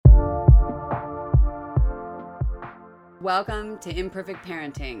Welcome to Imperfect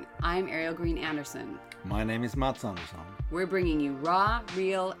Parenting. I'm Ariel Green Anderson. My name is Mats Andersson. We're bringing you raw,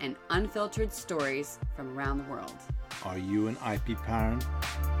 real, and unfiltered stories from around the world. Are you an IP parent?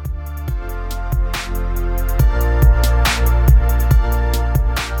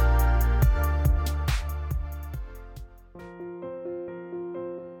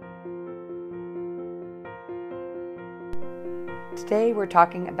 Today we're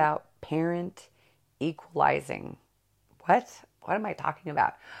talking about parent equalizing. What am I talking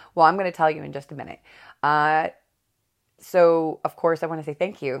about? Well, I'm going to tell you in just a minute. So, of course, I want to say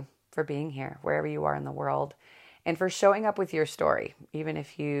thank you for being here, wherever you are in the world, and for showing up with your story. Even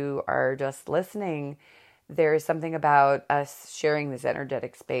if you are just listening, there is something about us sharing this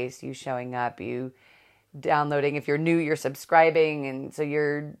energetic space, you showing up, you downloading. If you're new, you're subscribing, and so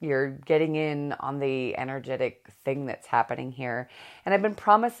you're getting in on the energetic thing that's happening here. And I've been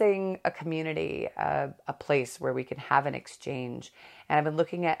promising a community, a place where we can have an exchange, and I've been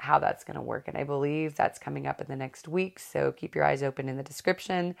looking at how that's going to work, and I believe that's coming up in the next week. So keep your eyes open in the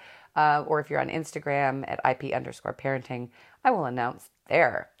description, or if you're on Instagram at IP_parenting, I will announce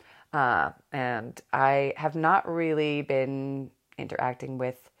there. And I have not really been interacting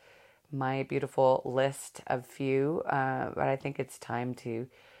with my beautiful list of few, but I think it's time to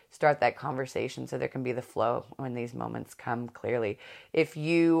start that conversation so there can be the flow when these moments come clearly. If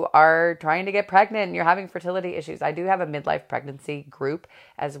you are trying to get pregnant and you're having fertility issues, I do have a midlife pregnancy group,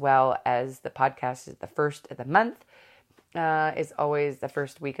 as well as the podcast is the first of the month. Is always the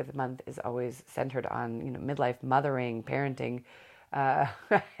first week of the month is always centered on midlife mothering, parenting,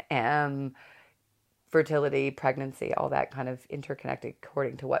 and fertility, pregnancy, all that kind of interconnected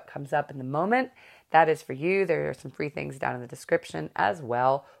according to what comes up in the moment. That is for you. There are some free things down in the description as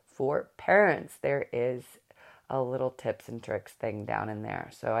well for parents. There is a little tips and tricks thing down in there.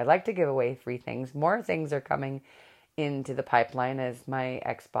 So I like to give away free things. More things are coming into the pipeline, as my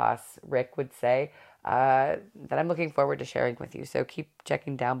ex-boss Rick would say, that I'm looking forward to sharing with you. So keep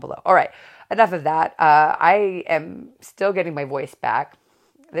checking down below. All right, enough of that. I am still getting my voice back.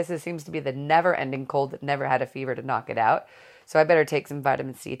 Seems to be the never-ending cold that never had a fever to knock it out. So I better take some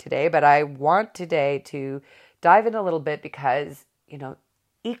vitamin C today. But I want today to dive in a little bit because,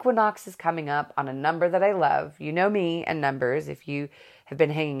 equinox is coming up on a number that I love. You know me and numbers. If you have been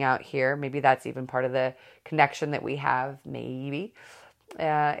hanging out here, maybe that's even part of the connection that we have, maybe.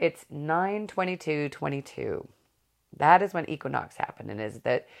 It's 9/22/22. That is when equinox happened, and is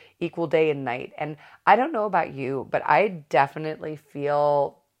that equal day and night. And I don't know about you, but I definitely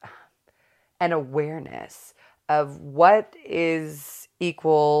feel an awareness of what is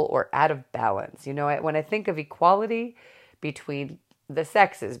equal or out of balance. When I think of equality between the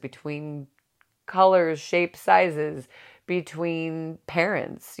sexes, between colors, shapes, sizes, between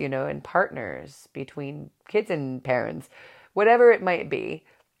parents, and partners, between kids and parents, whatever it might be,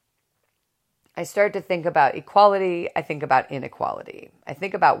 I start to think about equality. I think about inequality. I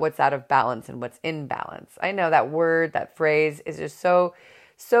think about what's out of balance and what's in balance. I know that word, that phrase is just so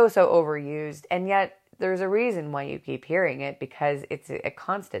overused. And yet there's a reason why you keep hearing it, because it's a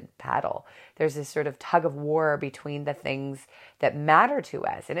constant battle. There's this sort of tug of war between the things that matter to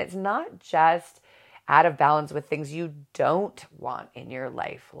us. And it's not just out of balance with things you don't want in your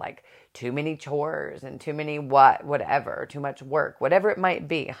life, like too many chores and too many whatever, too much work, whatever it might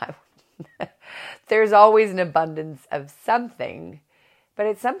be. There's always an abundance of something,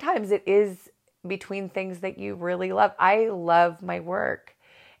 but sometimes it is between things that you really love. I love my work,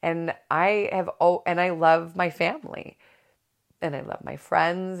 and I love my family, and I love my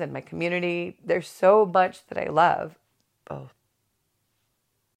friends and my community. There's so much that I love both,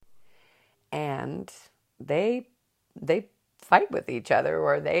 and they fight with each other,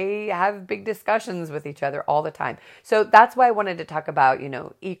 or they have big discussions with each other all the time. So that's why I wanted to talk about,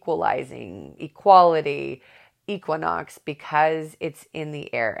 equalizing, equality, equinox, because it's in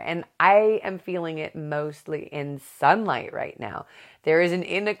the air. And I am feeling it mostly in sunlight right now. There is an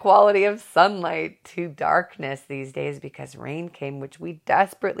inequality of sunlight to darkness these days because rain came, which we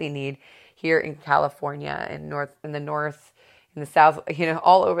desperately need here in California, in the north, in the south,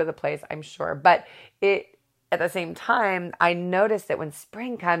 all over the place, I'm sure. But at the same time, I notice that when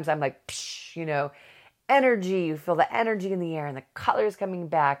spring comes, I'm like, energy. You feel the energy in the air and the colors coming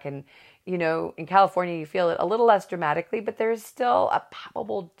back. And, in California, you feel it a little less dramatically, but there's still a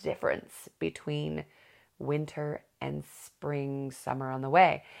palpable difference between winter and spring, summer on the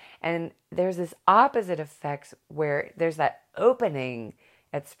way. And there's this opposite effect where there's that opening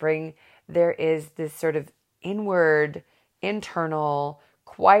at spring. There is this sort of inward, internal,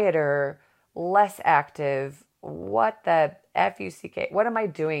 quieter, less active, what the F-U-C-K. What am I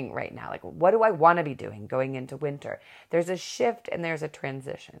doing right now? Like, what do I want to be doing going into winter? There's a shift and there's a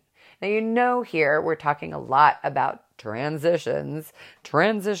transition. Now, here we're talking a lot about transition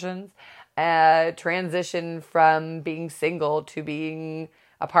from being single to being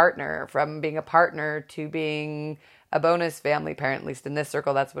a partner, from being a partner to being a bonus family parent, at least in this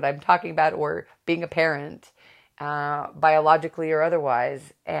circle, that's what I'm talking about, or being a parent, biologically or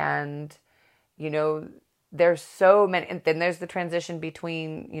otherwise. And, there's so many, and then there's the transition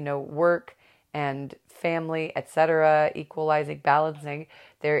between, work and family, etc., equalizing, balancing.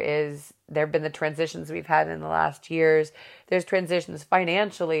 There have been the transitions we've had in the last years. There's transitions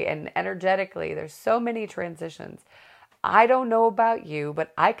financially and energetically. There's so many transitions. I don't know about you,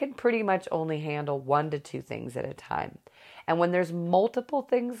 but I can pretty much only handle 1 to 2 things at a time. And when there's multiple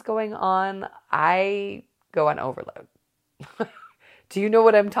things going on, I go on overload. Do you know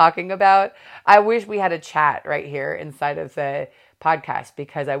what I'm talking about? I wish we had a chat right here inside of the podcast,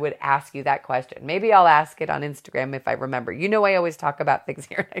 because I would ask you that question. Maybe I'll ask it on Instagram if I remember. I always talk about things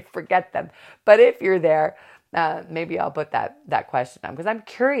here and I forget them. But if you're there, maybe I'll put that question on, because I'm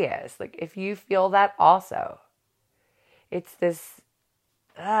curious, like, if you feel that also. It's this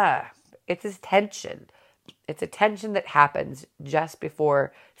tension. It's a tension that happens just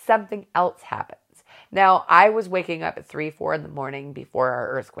before something else happens. Now, I was waking up at 3-4 in the morning before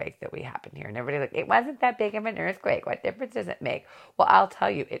our earthquake that we happened here. And everybody's like, it wasn't that big of an earthquake. What difference does it make? Well, I'll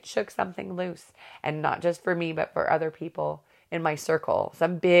tell you, it shook something loose. And not just for me, but for other people in my circle.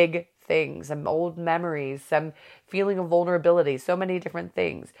 Some big things, some old memories, some feeling of vulnerability, so many different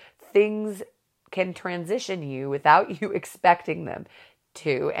things. Things can transition you without you expecting them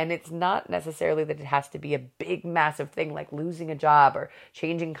to. And it's not necessarily that it has to be a big, massive thing like losing a job or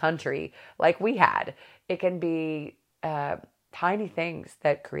changing country like we had. It can be tiny things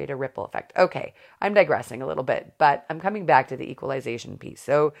that create a ripple effect. Okay, I'm digressing a little bit, but I'm coming back to the equalization piece.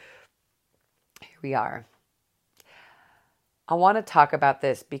 So here we are. I want to talk about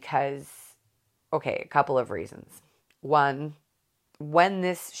this because, a couple of reasons. One, when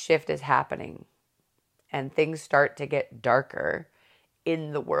this shift is happening and things start to get darker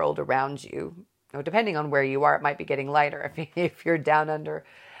in the world around you, depending on where you are, it might be getting lighter. If you're down under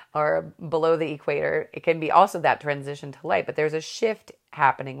or below the equator, it can be also that transition to light. But there's a shift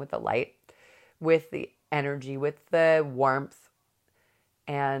happening with the light, with the energy, with the warmth.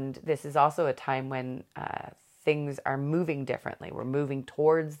 And this is also a time when things are moving differently. We're moving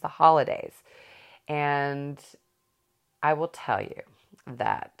towards the holidays. And I will tell you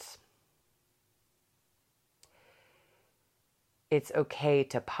that it's okay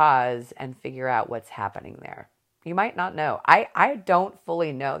to pause and figure out what's happening there. You might not know. I don't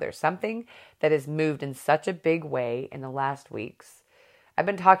fully know. There's something that has moved in such a big way in the last weeks. I've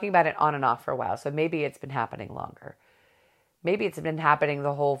been talking about it on and off for a while, so maybe it's been happening longer. Maybe it's been happening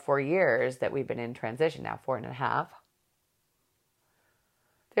the whole 4 years that we've been in transition now, 4.5.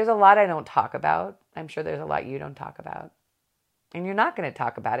 There's a lot I don't talk about. I'm sure there's a lot you don't talk about. And you're not going to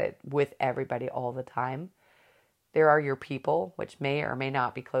talk about it with everybody all the time. There are your people, which may or may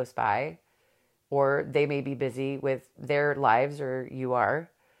not be close by, or they may be busy with their lives, or you are.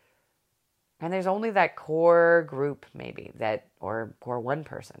 And there's only that core group, maybe, or one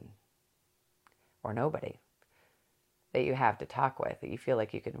person, or nobody, that you have to talk with, that you feel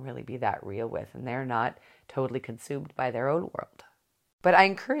like you can really be that real with, and they're not totally consumed by their own world. But I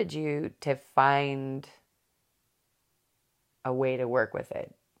encourage you to find a way to work with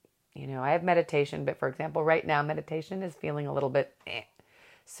it. I have meditation, but for example, right now, meditation is feeling a little bit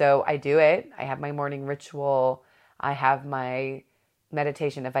So I do it. I have my morning ritual. I have my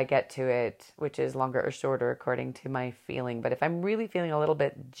meditation if I get to it, which is longer or shorter according to my feeling. But if I'm really feeling a little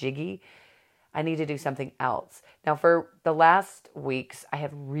bit jiggy, I need to do something else. Now, for the last weeks, I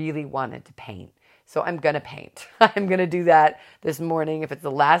have really wanted to paint. So I'm going to paint. I'm going to do that this morning. If it's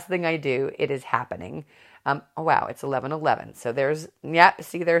the last thing I do, it is happening. Oh, wow, it's 11:11. So there's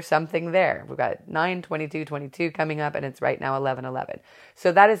something there. We've got 9:22:22 coming up, and it's right now 11:11.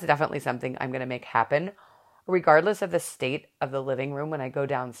 So that is definitely something I'm going to make happen, regardless of the state of the living room. When I go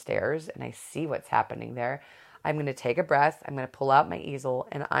downstairs and I see what's happening there, I'm going to take a breath. I'm going to pull out my easel,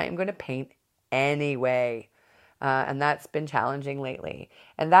 and I am going to paint anyway. And that's been challenging lately.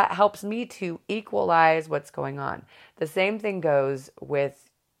 And that helps me to equalize what's going on. The same thing goes with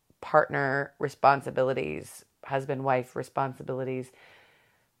partner responsibilities, husband-wife responsibilities.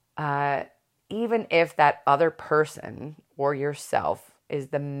 Even if that other person or yourself is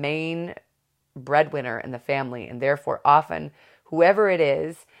the main breadwinner in the family, and therefore often whoever it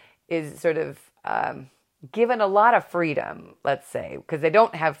is sort of given a lot of freedom, let's say, because they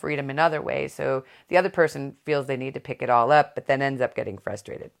don't have freedom in other ways. So the other person feels they need to pick it all up, but then ends up getting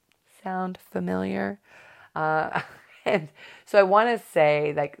frustrated. Sound familiar? And so I want to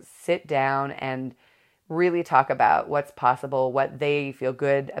say, like, sit down and really talk about what's possible, what they feel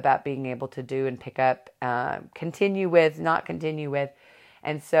good about being able to do and pick up, continue with, not continue with.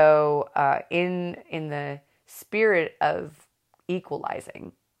 And so in the spirit of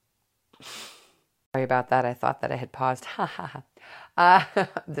equalizing, sorry about that. I thought that I had paused.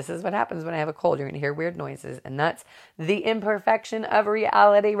 This is what happens when I have a cold. You're going to hear weird noises, and that's the imperfection of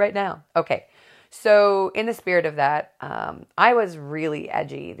reality right now. Okay. So in the spirit of that, I was really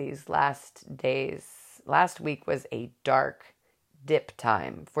edgy these last days. Last week was a dark dip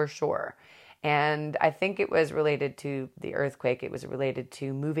time for sure. And I think it was related to the earthquake. It was related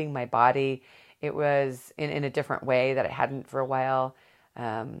to moving my body. It was in a different way that I hadn't for a while.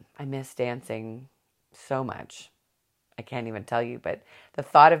 I miss dancing so much. I can't even tell you, but the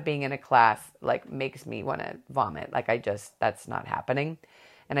thought of being in a class like makes me want to vomit. Like that's not happening.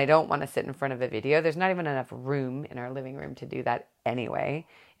 And I don't want to sit in front of a video. There's not even enough room in our living room to do that anyway.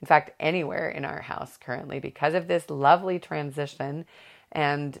 In fact, anywhere in our house currently, because of this lovely transition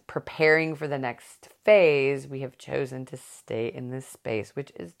and preparing for the next phase, we have chosen to stay in this space,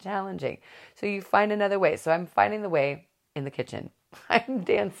 which is challenging. So you find another way. So I'm finding the way in the kitchen. I'm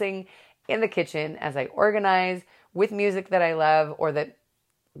dancing in the kitchen as I organize with music that I love or that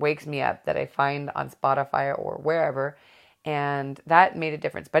wakes me up, that I find on Spotify or wherever. And that made a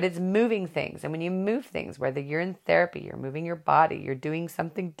difference. But it's moving things. And when you move things, whether you're in therapy, you're moving your body, you're doing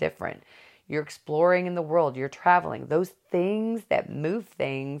something different, you're exploring in the world, you're traveling, those things that move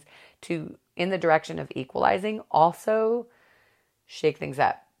things in the direction of equalizing also shake things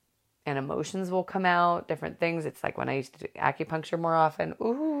up. And emotions will come out, different things. It's like when I used to do acupuncture more often.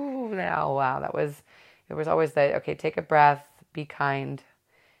 Ooh, now, wow, it was always that, okay, take a breath, be kind.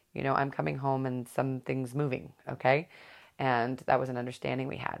 I'm coming home and something's moving, okay? And that was an understanding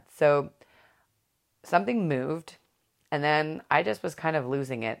we had. So something moved, and then I just was kind of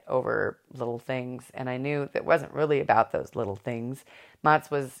losing it over little things. And I knew that it wasn't really about those little things. Mats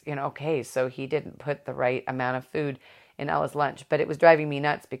was, okay, so he didn't put the right amount of food in Ella's lunch, but it was driving me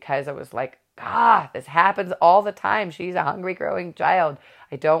nuts because I was like, this happens all the time. She's a hungry, growing child.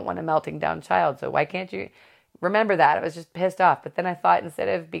 I don't want a melting down child. So why can't you remember that? I was just pissed off. But then I thought, instead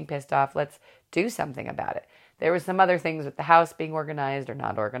of being pissed off, let's do something about it. There was some other things with the house being organized or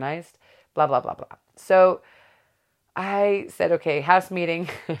not organized, blah, blah, blah, blah. So I said, okay, house meeting.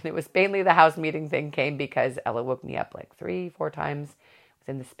 And it was mainly the house meeting thing came because Ella woke me up like 3-4 times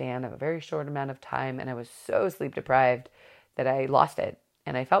within the span of a very short amount of time. And I was so sleep deprived that I lost it.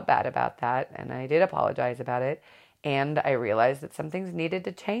 And I felt bad about that. And I did apologize about it. And I realized that some things needed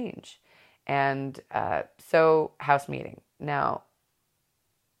to change. And so house meeting. Now,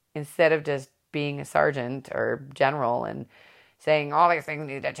 instead of just being a sergeant or general and saying all these things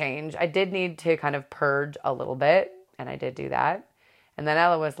need to change, I did need to kind of purge a little bit. And I did do that. And then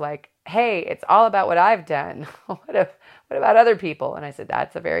Ella was like, hey, it's all about what I've done. What about other people? And I said,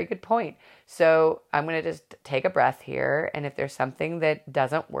 that's a very good point. So I'm going to just take a breath here. And if there's something that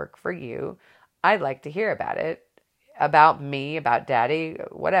doesn't work for you, I'd like to hear about it, about me, about daddy,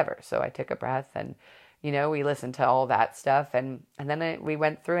 whatever. So I took a breath and, we listened to all that stuff. And then we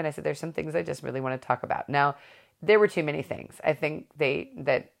went through and I said, there's some things I just really want to talk about. Now, there were too many things. I think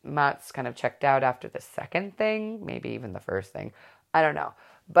that Mats kind of checked out after the second thing, maybe even the first thing. I don't know.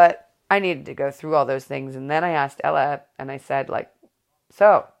 But I needed to go through all those things. And then I asked Ella and I said,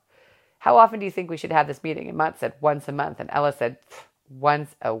 so how often do you think we should have this meeting? And Mats said once a month. And Ella said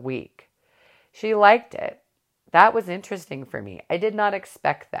once a week. She liked it. That was interesting for me. I did not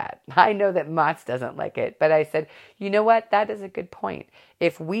expect that. I know that Mats doesn't like it, but I said, you know what? That is a good point.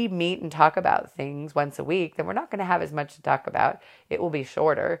 If we meet and talk about things once a week, then we're not going to have as much to talk about. It will be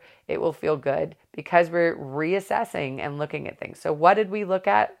shorter. It will feel good because we're reassessing and looking at things. So what did we look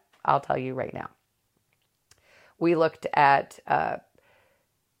at? I'll tell you right now. We looked at the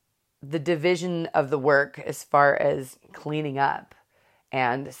division of the work as far as cleaning up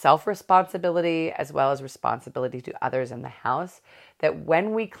and self-responsibility as well as responsibility to others in the house. That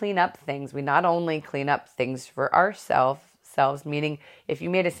when we clean up things, we not only clean up things for ourselves, meaning if you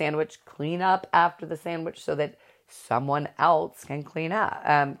made a sandwich, clean up after the sandwich so that someone else can clean up,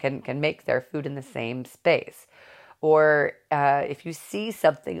 can make their food in the same space. Or if you see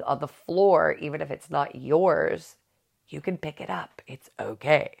something on the floor, even if it's not yours, you can pick it up. It's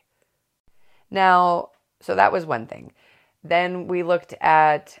okay. Now, so that was one thing. Then we looked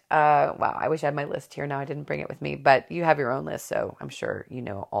at, wow, I wish I had my list here now. I didn't bring it with me, but you have your own list, so I'm sure you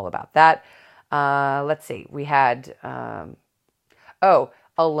know all about that. Let's see. We had,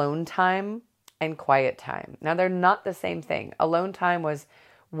 alone time and quiet time. Now, they're not the same thing. Alone time was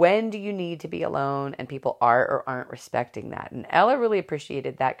when do you need to be alone, and people are or aren't respecting that. And Ella really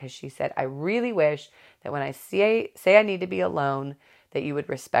appreciated that because she said, I really wish that when I say I need to be alone, that you would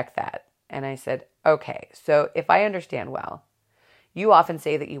respect that. And I said, okay, so if I understand well, you often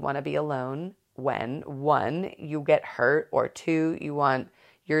say that you want to be alone when, one, you get hurt, or two,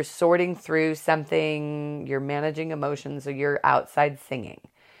 you're sorting through something, you're managing emotions, or you're outside singing.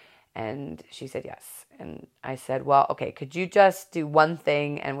 And she said yes. And I said, well, okay, could you just do one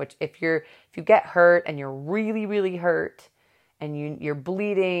thing? And which, if you get hurt and you're really, really hurt and you're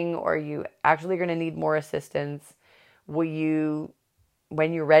bleeding, or you actually going to need more assistance, when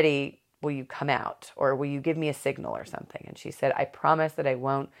you're ready, will you come out, or will you give me a signal or something? And she said, I promise that I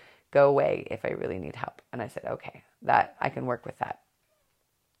won't go away if I really need help. And I said, okay, that I can work with that.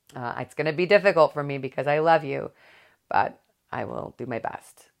 It's going to be difficult for me because I love you, but I will do my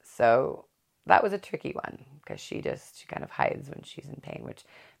best. So that was a tricky one because she kind of hides when she's in pain, which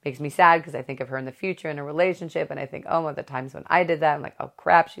makes me sad because I think of her in the future in a relationship, and I think, oh, the times when I did that, I'm like, oh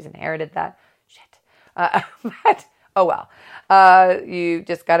crap, she's inherited that. Shit. But oh well. You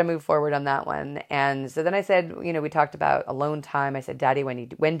just got to move forward on that one. And so then I said, we talked about alone time. I said, Daddy,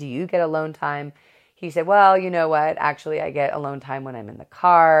 when do you get alone time? He said, well, you know what? Actually, I get alone time when I'm in the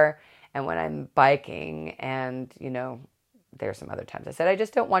car and when I'm biking, and there's some other times. I said, I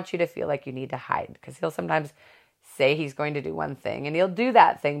just don't want you to feel like you need to hide, because he'll sometimes say he's going to do one thing and he'll do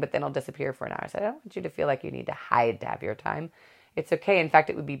that thing, but then he'll disappear for an hour. I said, I don't want you to feel like you need to hide to have your time. It's okay. In fact,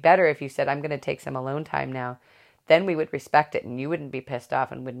 it would be better if you said, I'm going to take some alone time now. Then we would respect it and you wouldn't be pissed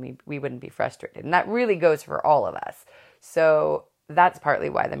off and we wouldn't be frustrated. And that really goes for all of us. So that's partly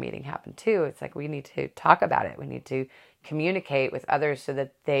why the meeting happened too. It's like we need to talk about it. We need to communicate with others so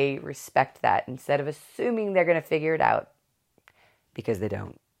that they respect that instead of assuming they're going to figure it out, because they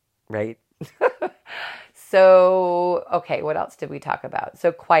don't, right? So, okay, what else did we talk about?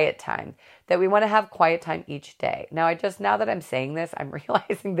 So quiet time, that we want to have quiet time each day. Now that I'm saying this, I'm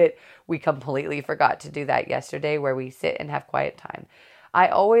realizing that we completely forgot to do that yesterday, where we sit and have quiet time. I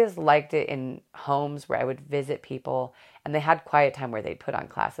always liked it in homes where I would visit people and they had quiet time where they'd put on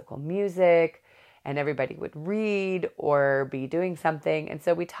classical music and everybody would read or be doing something. And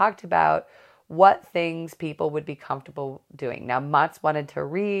so we talked about what things people would be comfortable doing. Now, Mats wanted to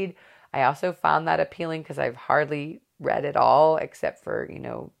read. I also found that appealing because I've hardly read it all except for,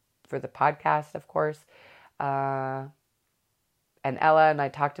 for the podcast, of course. And Ella and I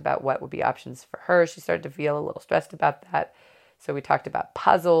talked about what would be options for her. She started to feel a little stressed about that. So we talked about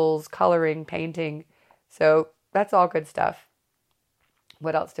puzzles, coloring, painting. So that's all good stuff.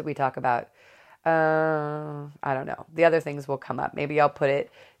 What else did we talk about? I don't know. The other things will come up. Maybe I'll put it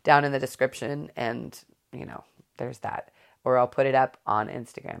down in the description and, there's that. Or I'll put it up on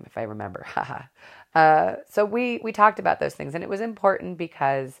Instagram if I remember. So we talked about those things, and it was important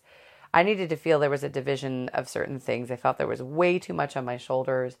because I needed to feel there was a division of certain things. I felt there was way too much on my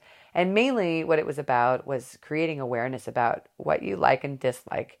shoulders. And mainly what it was about was creating awareness about what you like and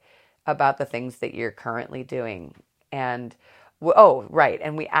dislike about the things that you're currently doing. And right.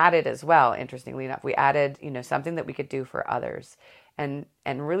 And we added as well, interestingly enough, we added, something that we could do for others, and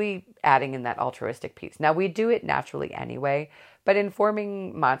really adding in that altruistic piece. Now, we do it naturally anyway, but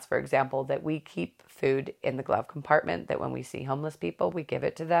informing Mats, for example, that we keep food in the glove compartment, that when we see homeless people, we give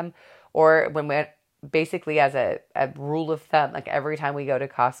it to them. Or when we basically, as a rule of thumb, like every time we go to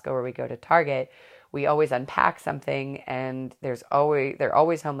Costco or we go to Target, we always unpack something, and there are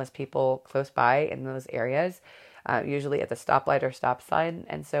always homeless people close by in those areas, usually at the stoplight or stop sign.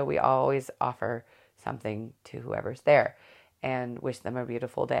 And so we always offer something to whoever's there and wish them a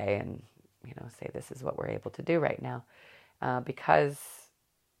beautiful day and, say this is what we're able to do right now. Because,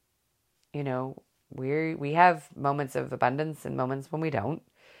 we have moments of abundance and moments when we don't.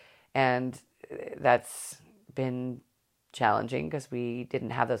 And that's been challenging because we didn't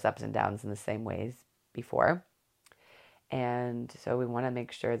have those ups and downs in the same ways before. And so we want to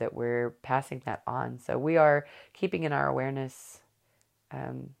make sure that we're passing that on. So we are keeping in our awareness,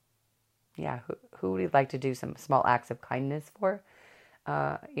 who we'd like to do some small acts of kindness for,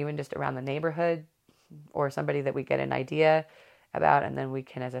 even just around the neighborhood, or somebody that we get an idea about, and then we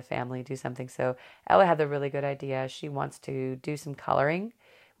can, as a family, do something. So Ella had the really good idea. She wants to do some coloring,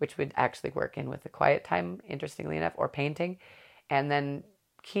 which would actually work in with the quiet time, interestingly enough, or painting, and then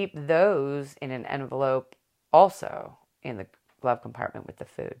keep those in an envelope also in the glove compartment with the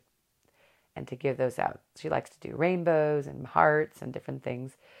food, and to give those out. She likes to do rainbows and hearts and different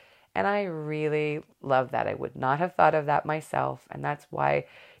things. And I really love that. I would not have thought of that myself. And that's why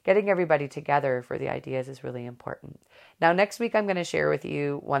getting everybody together for the ideas is really important. Now, next week, I'm going to share with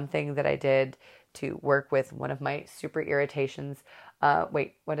you one thing that I did to work with one of my super irritations.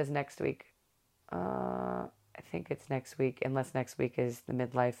 Wait, what is next week? I think it's next week, unless next week is the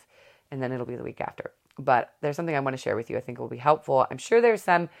midlife, and then it'll be the week after. But there's something I want to share with you I think will be helpful. I'm sure there's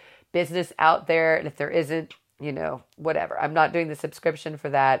some business out there, and if there isn't, whatever. I'm not doing the subscription for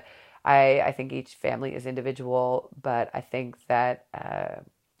that. I think each family is individual, but I think that,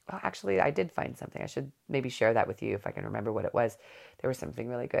 actually, I did find something. I should maybe share that with you if I can remember what it was. There was something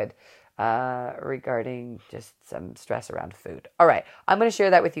really good regarding just some stress around food. All right, I'm going to share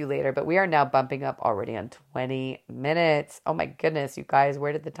that with you later, but we are now bumping up already on 20 minutes. Oh my goodness, you guys,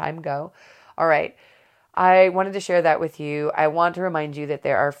 where did the time go? All right, I wanted to share that with you. I want to remind you that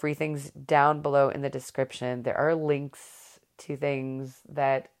there are free things down below in the description. There are links to things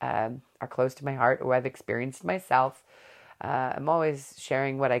that are close to my heart or I've experienced myself. I'm always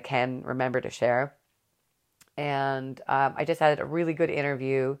sharing what I can remember to share. And I just had a really good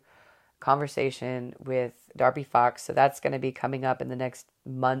conversation with Darby Fox. So that's going to be coming up in the next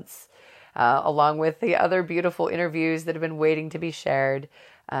months, along with the other beautiful interviews that have been waiting to be shared.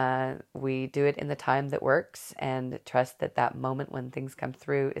 We do it in the time that works and trust that moment when things come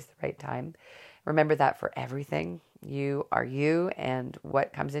through is the right time. Remember that for everything. You are you, and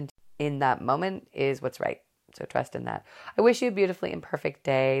what comes in that moment is what's right. So trust in that. I wish you a beautifully imperfect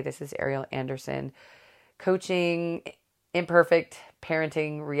day. This is Ariel Anderson, coaching imperfect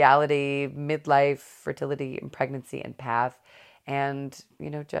parenting, reality, midlife, fertility, and pregnancy and path. And,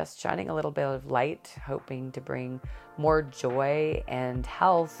 just shining a little bit of light, hoping to bring more joy and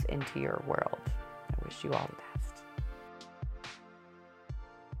health into your world. I wish you all the best.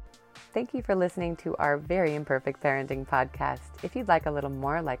 Thank you for listening to our Very Imperfect Parenting podcast. If you'd like a little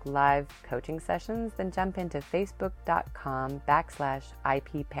more like live coaching sessions, then jump into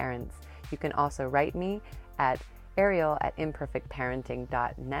facebook.com/IPParents. You can also write me at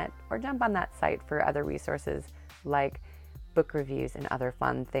ariel@imperfectparenting.net or jump on that site for other resources like book reviews and other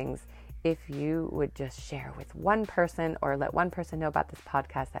fun things. If you would just share with one person or let one person know about this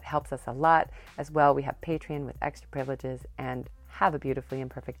podcast, that helps us a lot. As well, we have Patreon with extra privileges, and have a beautifully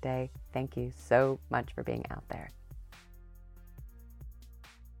imperfect day. Thank you so much for being out there.